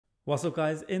What's up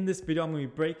guys, in this video I'm going to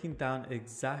be breaking down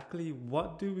exactly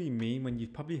what do we mean when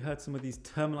you've probably heard some of these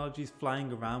terminologies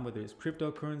flying around, whether it's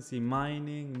cryptocurrency,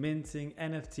 mining, minting,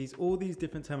 NFTs, all these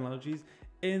different terminologies.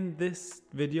 In this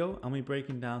video I'm going to be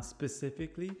breaking down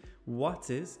specifically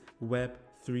what is Web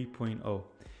 3.0.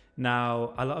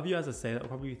 Now, a lot of you, as I say, are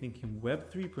probably thinking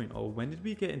Web 3.0, when did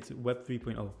we get into Web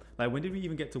 3.0? Like, when did we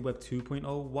even get to Web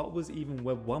 2.0? What was even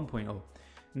Web 1.0?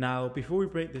 Now, before we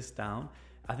break this down,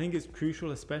 I think it's crucial,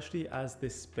 especially as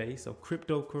this space of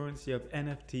cryptocurrency, of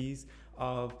NFTs,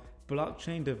 of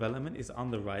blockchain development is on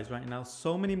the rise right now.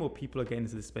 So many more people are getting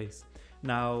into this space.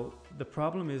 Now, the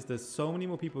problem is there's so many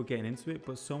more people getting into it,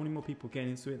 but so many more people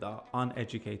getting into it that are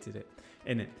uneducated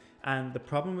in it. And the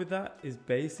problem with that is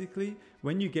basically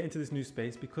when you get into this new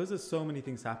space, because there's so many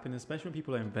things happening, especially when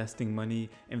people are investing money,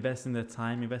 investing their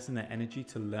time, investing their energy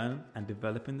to learn and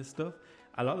develop in this stuff,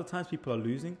 a lot of the times people are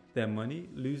losing their money,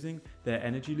 losing their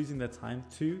energy, losing their time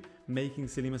to making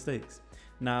silly mistakes.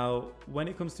 Now, when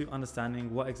it comes to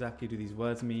understanding what exactly do these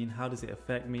words mean, how does it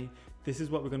affect me, this is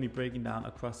what we're going to be breaking down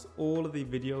across all of the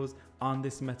videos on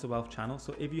this Meta Wealth channel.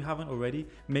 So if you haven't already,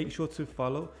 make sure to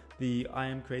follow the I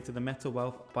Am Creator, the Meta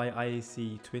Wealth by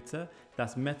IAC Twitter.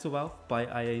 That's Meta Wealth by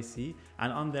IAC.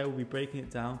 And on there, we'll be breaking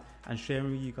it down and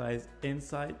sharing with you guys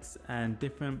insights and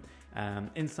different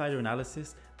insider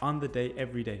analysis on the day,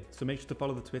 every day. So make sure to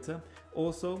follow the Twitter.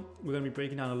 Also, we're going to be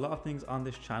breaking down a lot of things on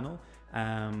this channel.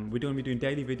 We're going to be doing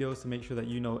daily videos to make sure that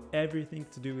you know everything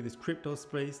to do with this crypto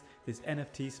space, this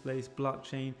NFT space,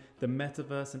 blockchain, the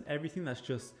metaverse, and everything that's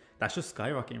just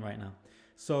skyrocketing right now.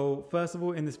 So first of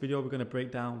all, in this video, we're going to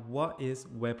break down what is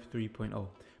Web 3.0.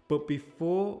 But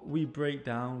before we break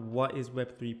down what is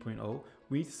Web 3.0,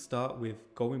 we start with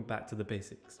going back to the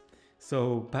basics.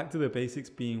 So back to the basics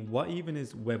being, what even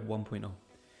is Web 1.0?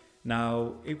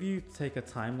 Now, if you take a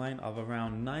timeline of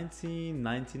around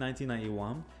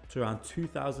 1991 to around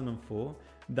 2004,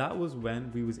 that was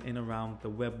when we was in around the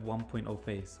Web 1.0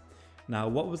 phase. Now,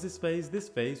 what was this phase? This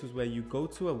phase was where you go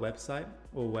to a website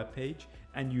or web page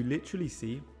and you literally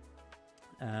see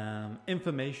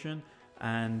information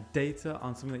and data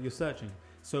on something that you're searching.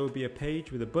 So it would be a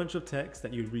page with a bunch of text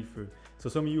that you'd read through. So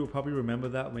some of you will probably remember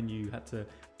that when you had to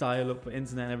dial up for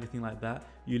internet and everything like that.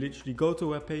 You literally go to a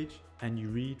web page and you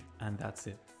read, and that's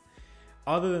it.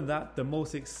 Other than that, the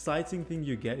most exciting thing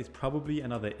you get is probably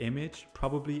another image,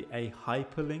 probably a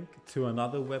hyperlink to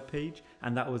another web page,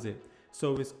 and that was it.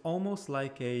 So it's almost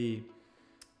like a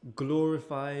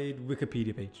glorified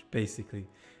Wikipedia page, basically.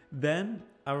 Then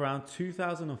around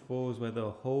 2004 is where the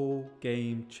whole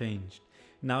game changed.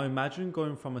 Now imagine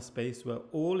going from a space where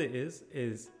all it is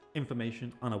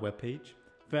information on a web page.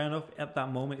 Fair enough, at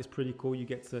that moment it's pretty cool. You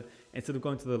get to, instead of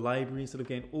going to the library, instead of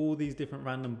getting all these different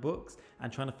random books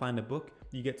and trying to find a book,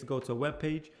 you get to go to a web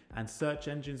page and search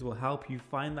engines will help you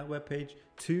find that web page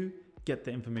to get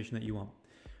the information that you want.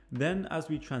 Then as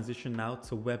we transition now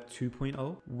to Web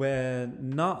 2.0, where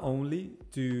not only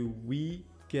do we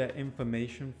get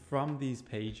information from these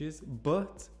pages,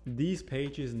 but these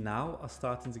pages now are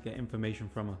starting to get information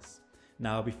from us.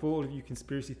 Now, before all of you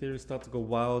conspiracy theorists start to go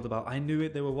wild about, I knew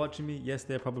it, they were watching me. Yes,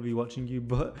 they're probably watching you,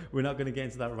 but we're not going to get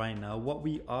into that right now. What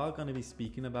we are going to be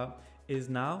speaking about is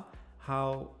now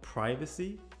how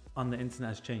privacy on the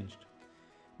internet has changed.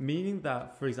 Meaning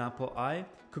that, for example, I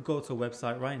could go to a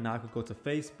website right now. I could go to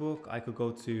Facebook. I could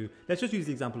go to, let's just use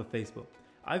the example of Facebook.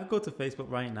 I could go to Facebook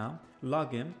right now,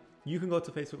 log in. You can go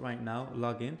to Facebook right now,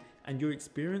 log in, and your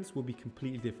experience will be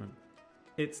completely different.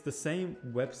 It's the same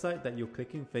website that you're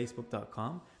clicking,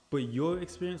 facebook.com, but your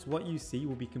experience, what you see,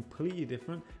 will be completely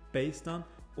different based on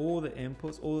all the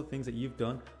inputs, all the things that you've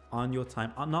done on your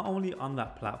time, not only on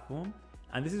that platform.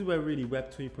 And this is where really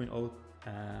Web 3.0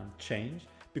 changed,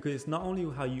 because it's not only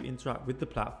how you interact with the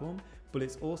platform, but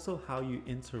it's also how you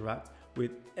interact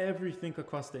with everything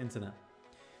across the internet.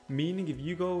 Meaning if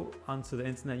you go onto the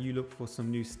internet, you look for some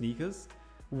new sneakers,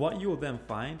 what you'll then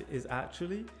find is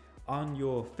actually on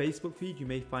your Facebook feed, you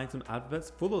may find some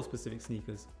adverts for those specific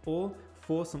sneakers or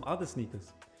for some other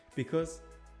sneakers, because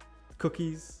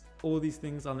cookies, all these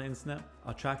things on the internet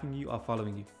are tracking you, are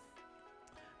following you.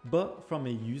 But from a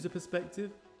user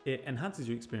perspective, it enhances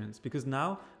your experience, because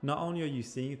now not only are you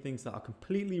seeing things that are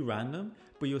completely random,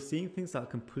 but you're seeing things that are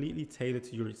completely tailored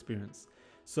to your experience.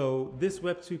 So this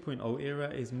Web 2.0 era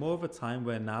is more of a time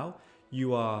where now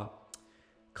you are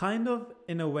kind of,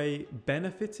 in a way,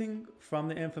 benefiting from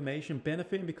the information,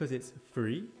 benefiting because it's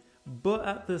free, but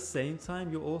at the same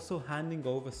time, you're also handing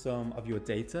over some of your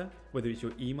data, whether it's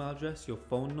your email address, your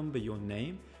phone number, your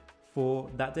name, for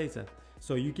that data.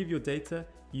 So you give your data,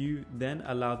 you then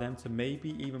allow them to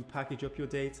maybe even package up your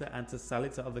data and to sell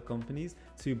it to other companies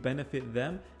to benefit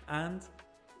them and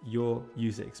your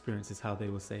user experience, is how they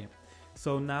will say it.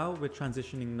 So now we're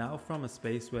transitioning now from a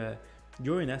space where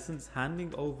you're in essence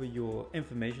handing over your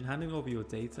information, handing over your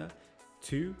data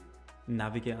to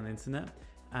navigate on the internet,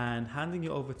 and handing it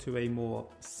over to a more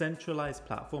centralized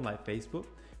platform like Facebook.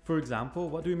 For example,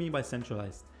 what do we mean by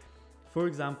centralized? For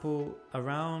example,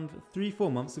 around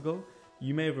 3-4 months ago,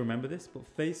 you may have remembered this, but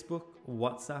Facebook,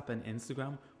 WhatsApp, and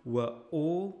Instagram were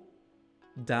all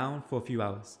down for a few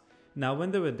hours. Now,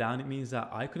 when they were down, it means that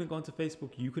I couldn't go onto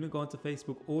Facebook, you couldn't go onto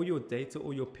Facebook, all your data,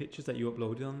 all your pictures that you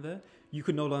uploaded on there, you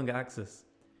could no longer access.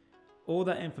 All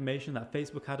that information that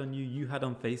Facebook had on you, you had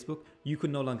on Facebook, you could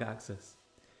no longer access.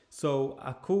 So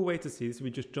a cool way to see this,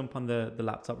 we just jump on the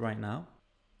laptop right now.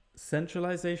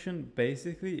 Centralization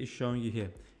basically is showing you here.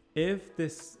 If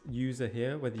this user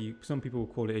here, some people will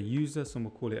call it a user, some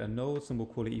will call it a node, some will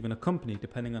call it even a company,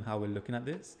 depending on how we're looking at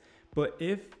this. But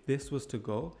if this was to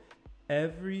go,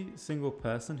 every single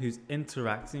person who's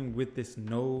interacting with this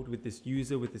node, with this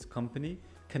user, with this company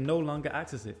can no longer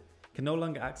access it, can no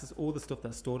longer access all the stuff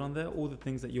that's stored on there, all the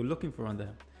things that you're looking for on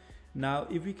there. Now,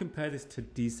 if we compare this to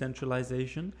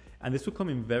decentralization, and this will come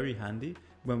in very handy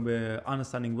when we're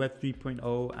understanding Web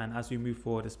 3.0 and as we move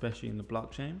forward, especially in the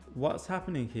blockchain, what's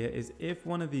happening here is if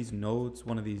one of these nodes,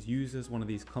 one of these users, one of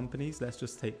these companies, let's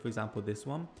just take, for example, this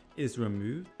one, is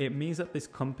removed, it means that this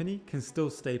company can still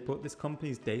stay put, this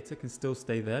company's data can still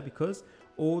stay there because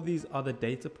all these other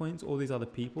data points, all these other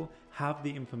people have the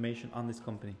information on this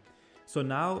company. So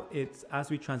now it's as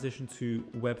we transition to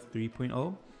Web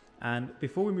 3.0, and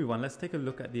before we move on, let's take a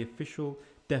look at the official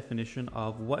definition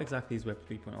of what exactly is Web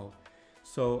 3.0.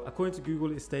 So according to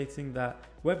Google, it's stating that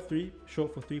Web 3,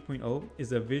 short for 3.0,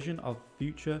 is a vision of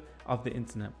future of the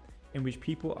internet in which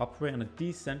people operate on a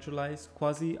decentralized,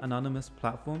 quasi-anonymous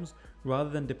platforms rather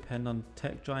than depend on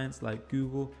tech giants like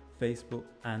Google, Facebook,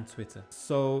 and Twitter.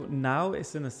 So now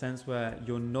it's in a sense where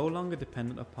you're no longer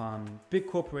dependent upon big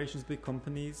corporations, big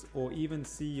companies, or even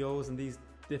CEOs and these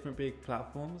different big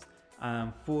platforms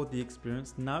for the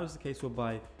experience. Now it's the case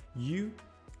whereby you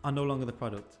are no longer the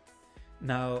product.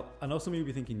 Now, I know some of you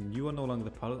will be thinking, you are no longer the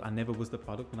product. I never was the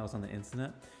product when I was on the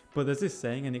internet. But there's this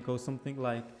saying, and it goes something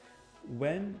like,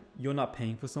 when you're not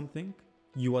paying for something,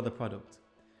 you are the product.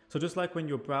 So just like when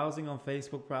you're browsing on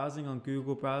Facebook, browsing on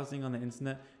Google, browsing on the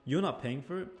internet, you're not paying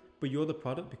for it, but you're the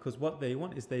product, because what they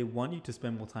want is they want you to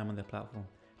spend more time on their platform.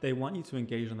 They want you to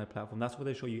engage on their platform. That's why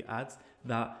they show you ads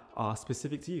that are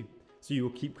specific to you. So you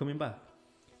will keep coming back.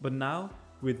 But now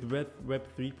with Web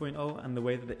 3.0 and the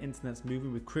way that the internet's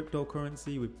moving with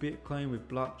cryptocurrency, with Bitcoin, with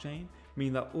blockchain,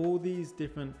 mean that all these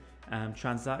different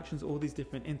transactions, all these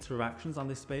different interactions on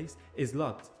this space is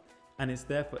logged. And it's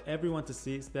there for everyone to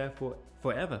see. It's there for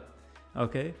forever.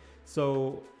 Okay.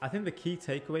 So I think the key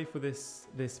takeaway for this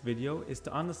video is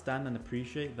to understand and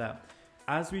appreciate that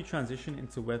as we transition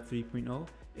into Web 3.0,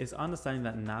 is understanding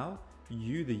that now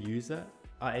you, the user,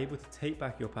 are able to take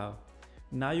back your power.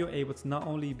 Now you're able to not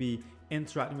only be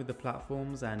interacting with the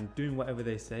platforms and doing whatever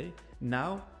they say,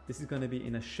 now this is going to be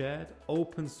in a shared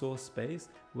open source space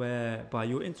whereby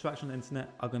your interaction on the internet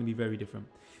are going to be very different.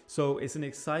 So it's an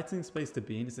exciting space to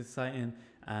be in. It's an exciting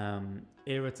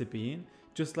era to be in.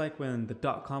 Just like when the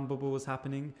 .com bubble was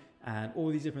happening and all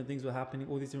these different things were happening,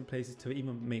 all these different places to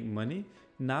even make money.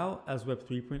 Now as Web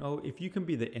 3.0, if you can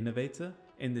be the innovator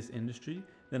in this industry,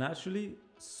 then actually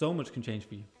so much can change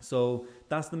for you. So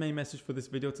that's the main message for this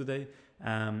video today.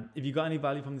 If you got any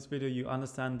value from this video, you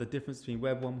understand the difference between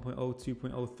Web 1.0,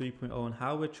 2.0, 3.0 and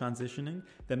how we're transitioning,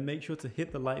 then make sure to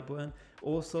hit the like button.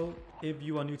 Also, if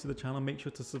you are new to the channel, make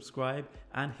sure to subscribe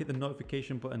and hit the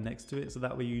notification button next to it so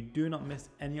that way you do not miss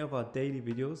any of our daily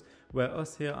videos where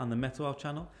us here on the metaverse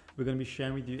channel, we're going to be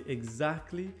sharing with you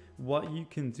exactly what you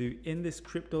can do in this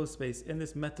crypto space, in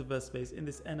this metaverse space, in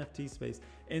this NFT space,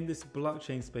 in this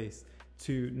blockchain space,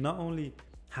 to not only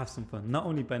have some fun, not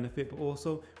only benefit, but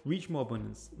also reach more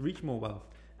abundance, reach more wealth,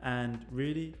 and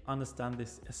really understand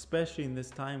this, especially in this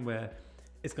time where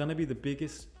it's going to be the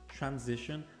biggest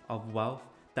transition of wealth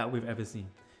that we've ever seen.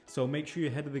 So make sure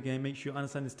you're ahead of the game, make sure you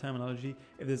understand this terminology.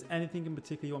 If there's anything in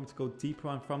particular you want me to go deeper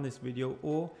on from this video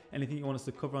or anything you want us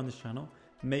to cover on this channel,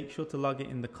 make sure to log it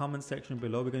in the comment section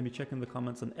below. We're going to be checking the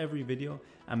comments on every video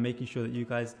and making sure that you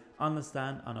guys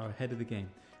understand and are ahead of the game.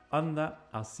 Other than that,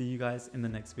 I'll see you guys in the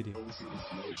next video.